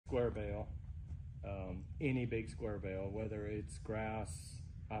square bale, any big square bale, whether it's grass,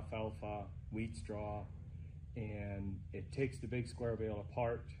 alfalfa, wheat straw, and it takes the big square bale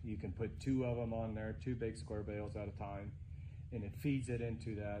apart. You can put 2 of them on there, 2 big square bales at a time, and it feeds it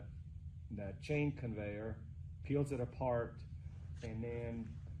into that chain conveyor, peels it apart, and then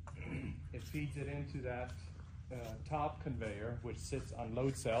it feeds it into that top conveyor, which sits on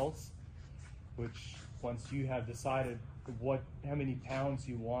load cells, which once you have decided how many pounds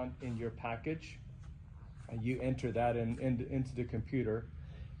you want in your package, you enter that into the computer,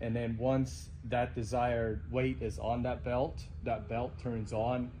 and then once that desired weight is on that belt turns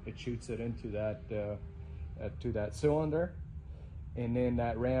on, it shoots it into that to that cylinder, and then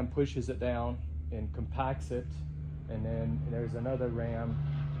that ram pushes it down and compacts it, and then there's another ram.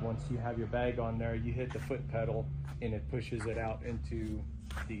 Once you have your bag on there, you hit the foot pedal and it pushes it out into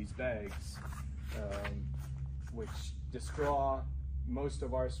these bags, which the straw, most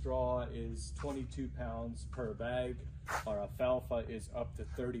of our straw is 22 pounds per bag. Our alfalfa is up to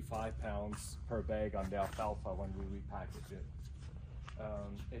 35 pounds per bag on the alfalfa when we repackage it.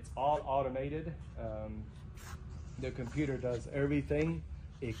 It's all automated. The computer does everything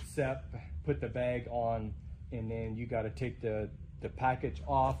except put the bag on, and then you got to take the package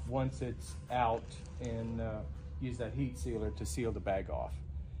off once it's out, and use that heat sealer to seal the bag off.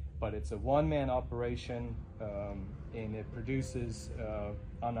 But it's a one-man operation, and it produces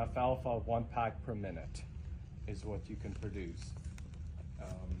on alfalfa 1 pack per minute is what you can produce.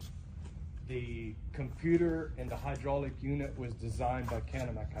 The computer and the hydraulic unit was designed by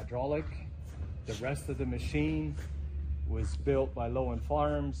Canamac Hydraulic. The rest of the machine was built by LOEWEN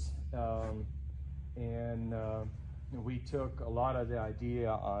Farms, and we took a lot of the idea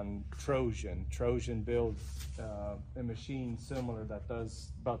on Trojan. Trojan builds a machine similar that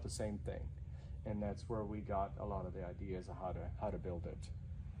does about the same thing, and that's where we got a lot of the ideas of how to build it.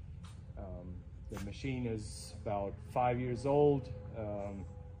 The machine is about 5 years old.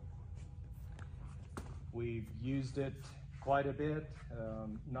 We've used it quite a bit,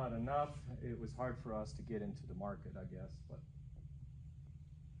 not enough. It was hard for us to get into the market, I guess. But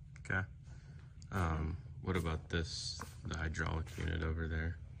okay. What about the hydraulic unit over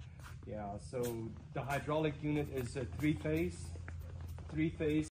there? Yeah, so the hydraulic unit is a three-phase